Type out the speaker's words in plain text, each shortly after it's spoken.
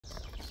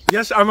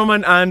Yes, I'm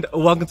Roman and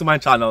welcome to my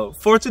channel.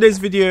 For today's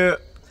video,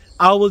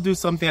 I will do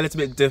something a little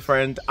bit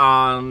different,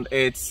 and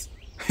it's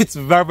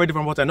very different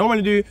from what I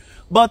normally do,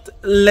 but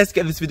let's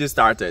get this video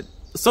started.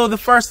 So the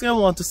first thing I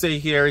want to say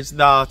here is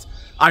that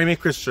I'm a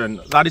Christian.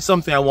 That is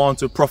something I want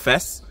to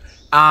profess.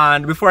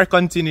 And before I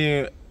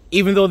continue,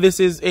 even though this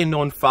is a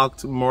known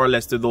fact more or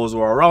less to those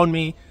who are around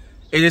me,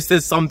 it is still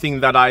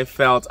something that I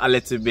felt a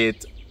little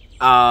bit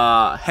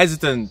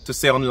hesitant to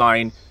say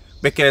online,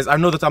 because I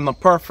know that I'm not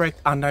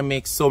perfect and I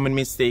make so many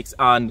mistakes,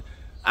 and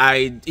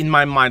in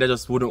my mind I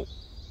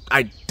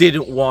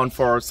didn't want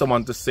for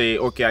someone to say,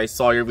 okay, I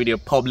saw your video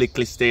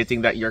publicly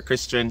stating that you're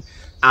Christian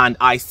and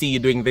I see you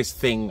doing this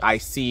thing, I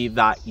see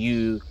that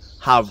you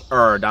have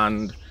erred.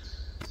 And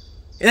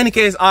in any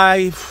case,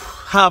 I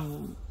have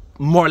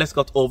more or less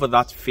got over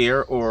that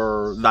fear,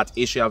 or that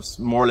issue. I've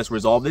more or less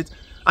resolved it.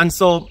 And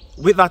so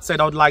with that said,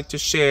 I would like to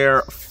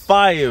share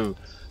 5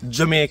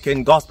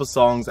 Jamaican gospel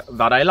songs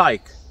that I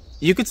like.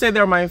 You could say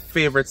they're my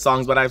favorite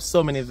songs, but I have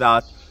so many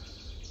that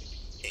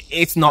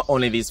it's not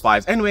only these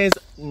 5. Anyways,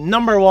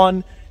 number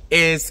 1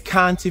 is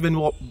Can't Even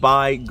Walk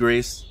by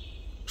Grace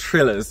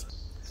Trillers.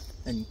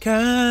 And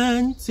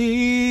can't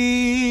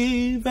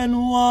even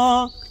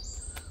walk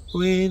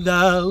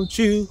without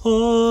you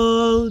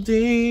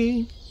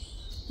holding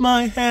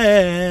my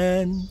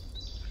hand.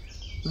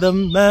 The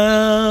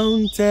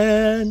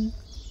mountain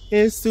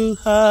is too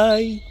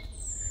high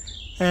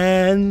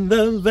and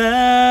the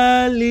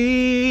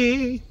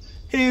valley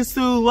is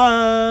too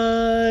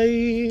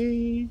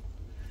wide.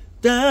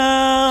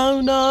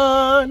 Down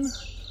on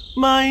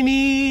my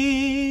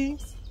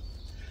knees,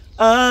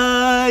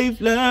 I've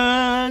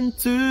learned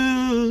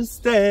to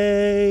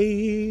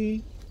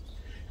stay,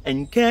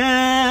 and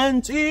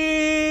can't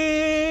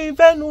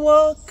even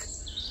walk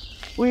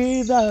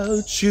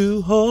without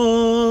you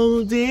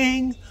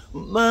holding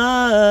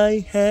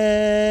my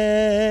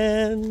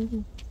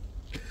hand.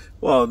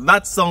 Well,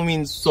 that song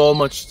means so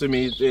much to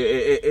me.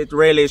 It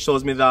really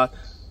shows me that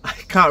I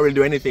can't really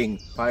do anything.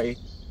 I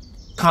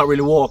can't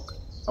really walk.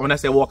 And when I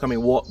say walk, I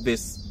mean walk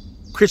this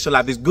Christian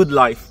life, this good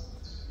life.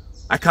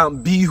 I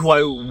can't be who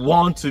I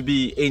want to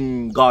be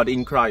in God,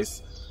 in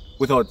Christ,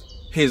 without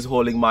His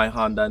holding my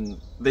hand.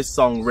 And this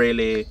song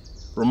really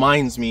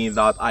reminds me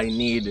that I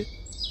need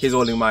His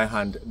holding my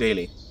hand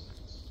daily.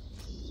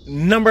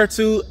 Number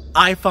 2,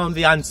 I Found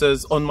the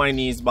Answers on My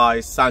Knees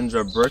by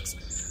Sandra Brooks.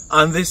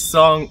 And this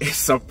song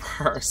is a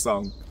prayer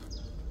song.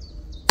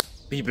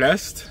 Be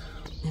blessed.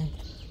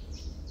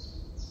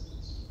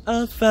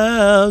 I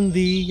found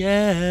the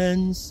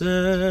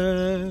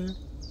answer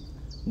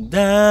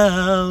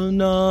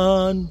down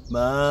on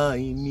my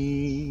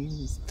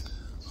knees.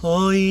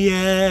 Oh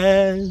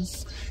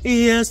yes,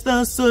 yes,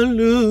 the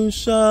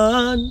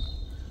solution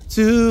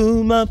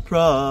to my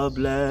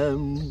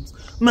problems.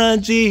 My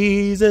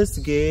Jesus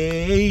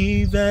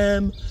gave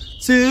them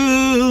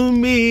to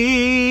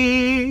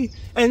me,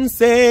 and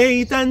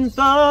Satan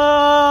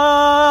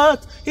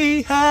thought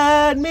he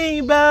had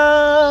me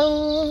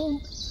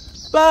bound,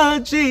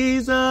 but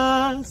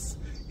Jesus,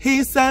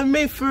 He set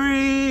me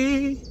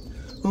free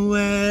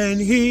when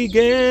He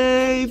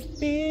gave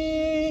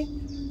me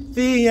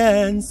the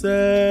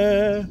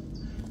answer.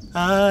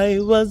 I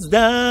was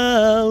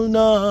down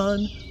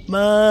on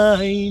my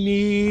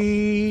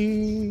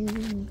knees.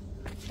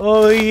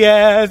 Oh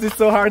yes, it's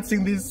so hard to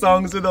sing these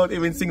songs without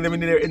even singing them in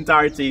their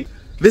entirety.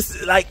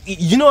 This, like,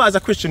 you know, as a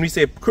Christian we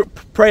say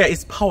prayer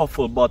is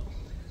powerful, but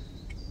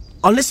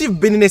unless you've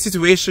been in a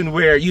situation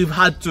where you've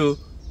had to,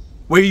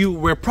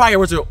 where prayer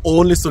was your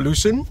only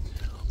solution,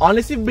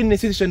 unless you've been in a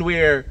situation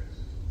where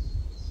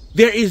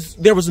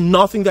there was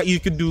nothing that you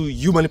could do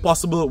humanly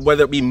possible,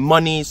 whether it be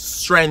money,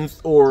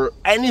 strength, or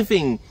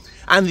anything,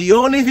 and the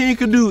only thing you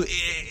could do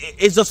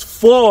is just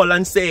fall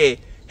and say,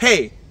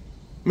 hey,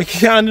 me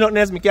can't do nothing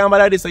else, me can't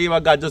bother this, so you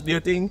have God, just do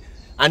your thing,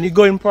 and you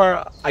go in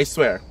prayer. I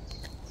swear,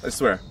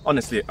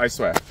 honestly, I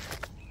swear.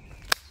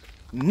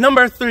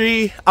 Number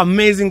 3,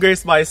 Amazing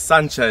Grace by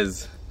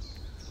Sanchez.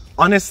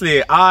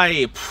 Honestly,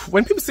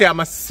 when people say I'm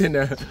a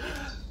sinner,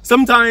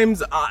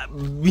 sometimes,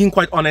 being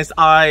quite honest,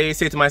 I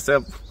say to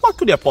myself, what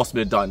could I have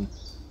possibly done?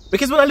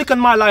 Because when I look at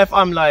my life,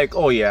 I'm like,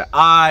 oh yeah,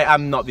 I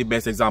am not the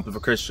best example of a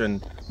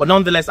Christian. But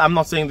nonetheless, I'm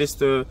not saying this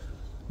to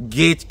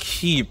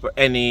gatekeep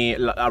any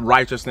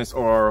righteousness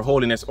or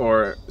holiness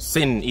or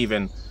sin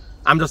even.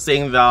 I'm just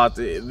saying that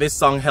this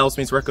song helps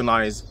me to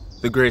recognize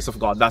the grace of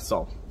God, that's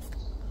all.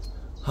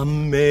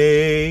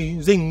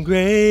 Amazing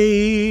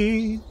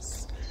grace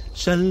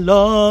shall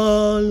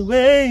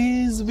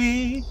always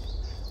be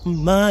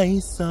my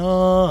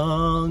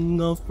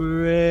song of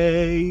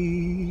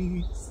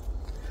praise,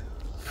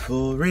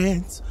 for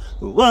it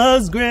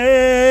was grace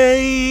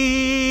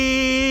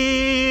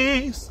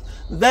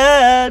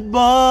that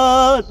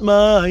bought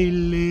my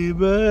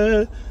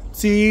liberty.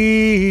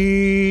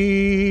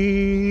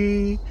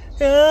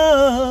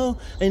 Oh,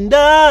 and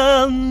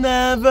I'll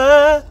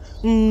never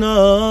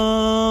know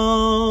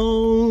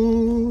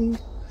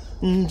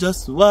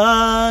just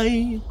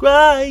why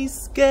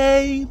Christ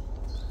came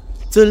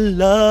to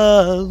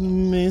love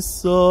me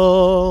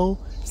so.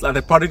 It's like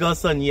the prodigal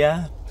son,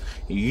 yeah.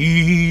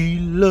 He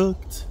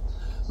looked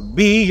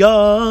beyond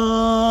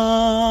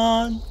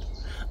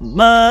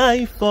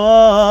my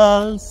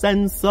faults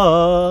and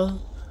saw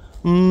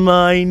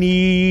my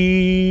needs.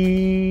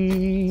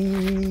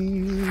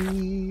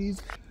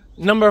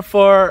 Number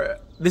 4,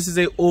 this is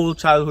an old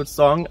childhood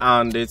song,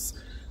 and it's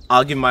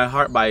I'll Give My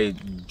Heart by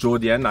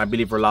Jodian. I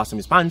believe her last name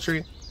is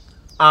Pantry.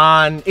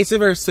 And it's a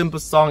very simple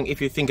song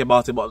if you think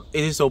about it, but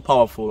it is so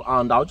powerful.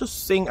 And I'll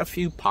just sing a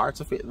few parts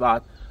of it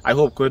that I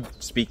hope could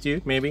speak to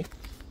you, maybe.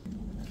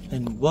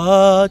 And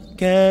what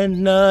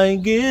can I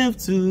give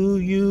to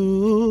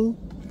you,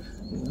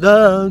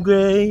 the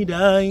great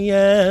I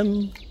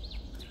am?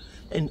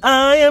 And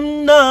I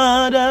am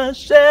not a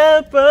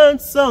shepherd,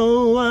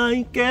 so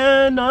I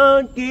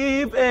cannot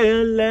give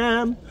a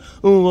lamb.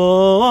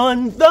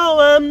 Oh, though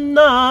I'm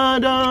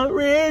not a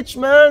rich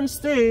man,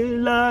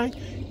 still I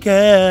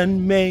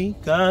can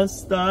make a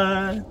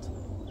start.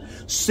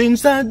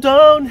 Since I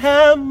don't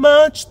have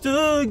much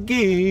to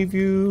give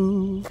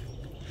you,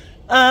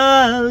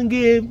 I'll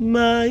give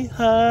my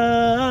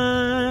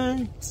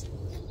heart.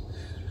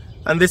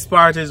 And this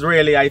part is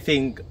really, I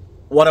think,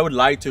 what I would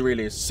like to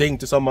really sing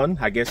to someone,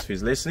 I guess,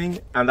 who's listening,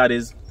 and that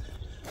is,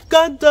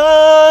 God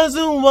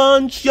doesn't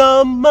want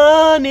your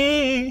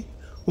money,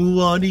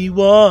 what he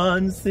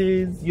wants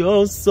is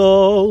your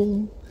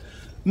soul.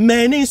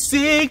 Many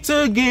seek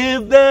to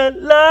give their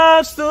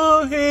lives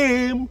to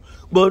him,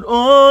 but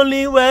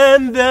only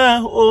when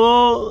they're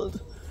old.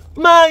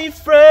 My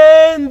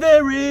friend,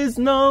 there is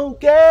no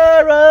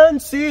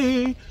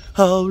guarantee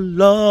how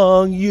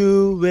long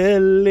you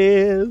will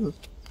live.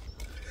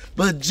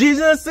 But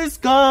Jesus is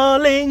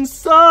calling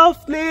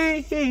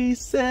softly, he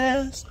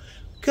says,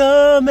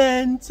 come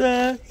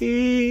enter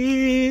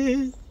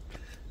here.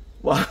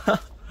 Wow.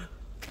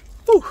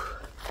 Whew.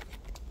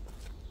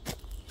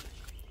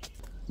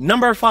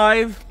 Number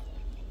 5,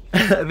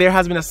 there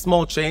has been a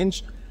small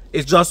change.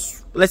 It's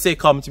just, let's say,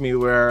 come to me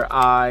where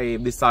I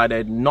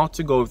decided not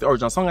to go with the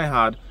original song I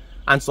had,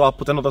 and so I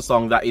put another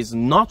song that is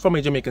not from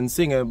a Jamaican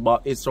singer,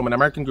 but it's from an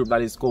American group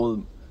that is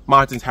called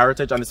Martin's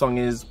Heritage, and the song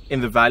is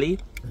In the Valley.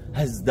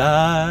 As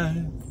dark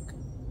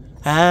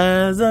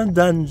as a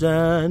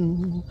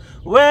dungeon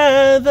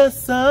where the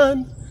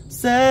sun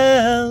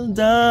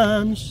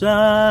seldom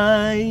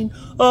shine.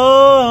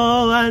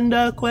 Oh, and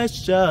a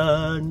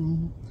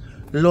question,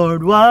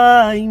 Lord,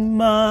 why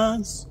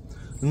must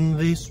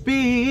this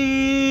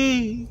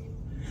be?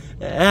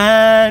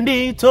 And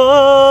he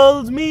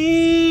told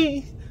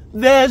me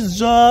there's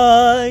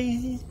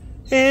joy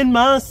in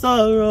my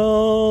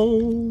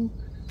sorrow,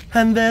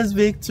 and there's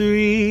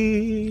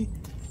victory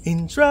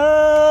in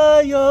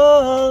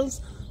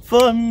trials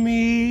for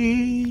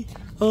me.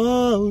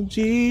 Oh,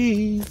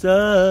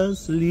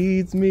 Jesus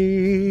leads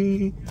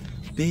me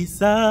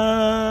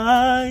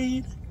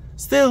beside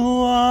still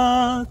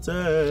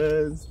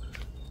waters.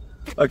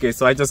 Okay,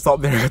 so I just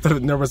stopped there. I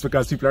was nervous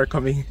because people are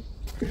coming.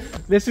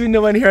 There should be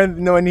no one here,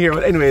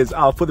 But anyways,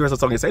 I'll put the rest of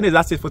the song in. So anyways,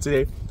 that's it for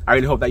today. I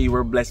really hope that you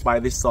were blessed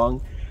by this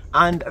song.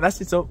 And that's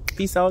it. So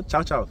peace out.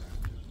 Ciao, ciao.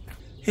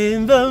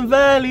 In the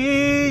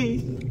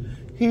valley,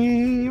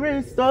 he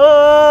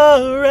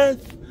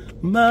restoreth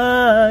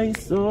my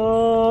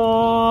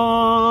soul.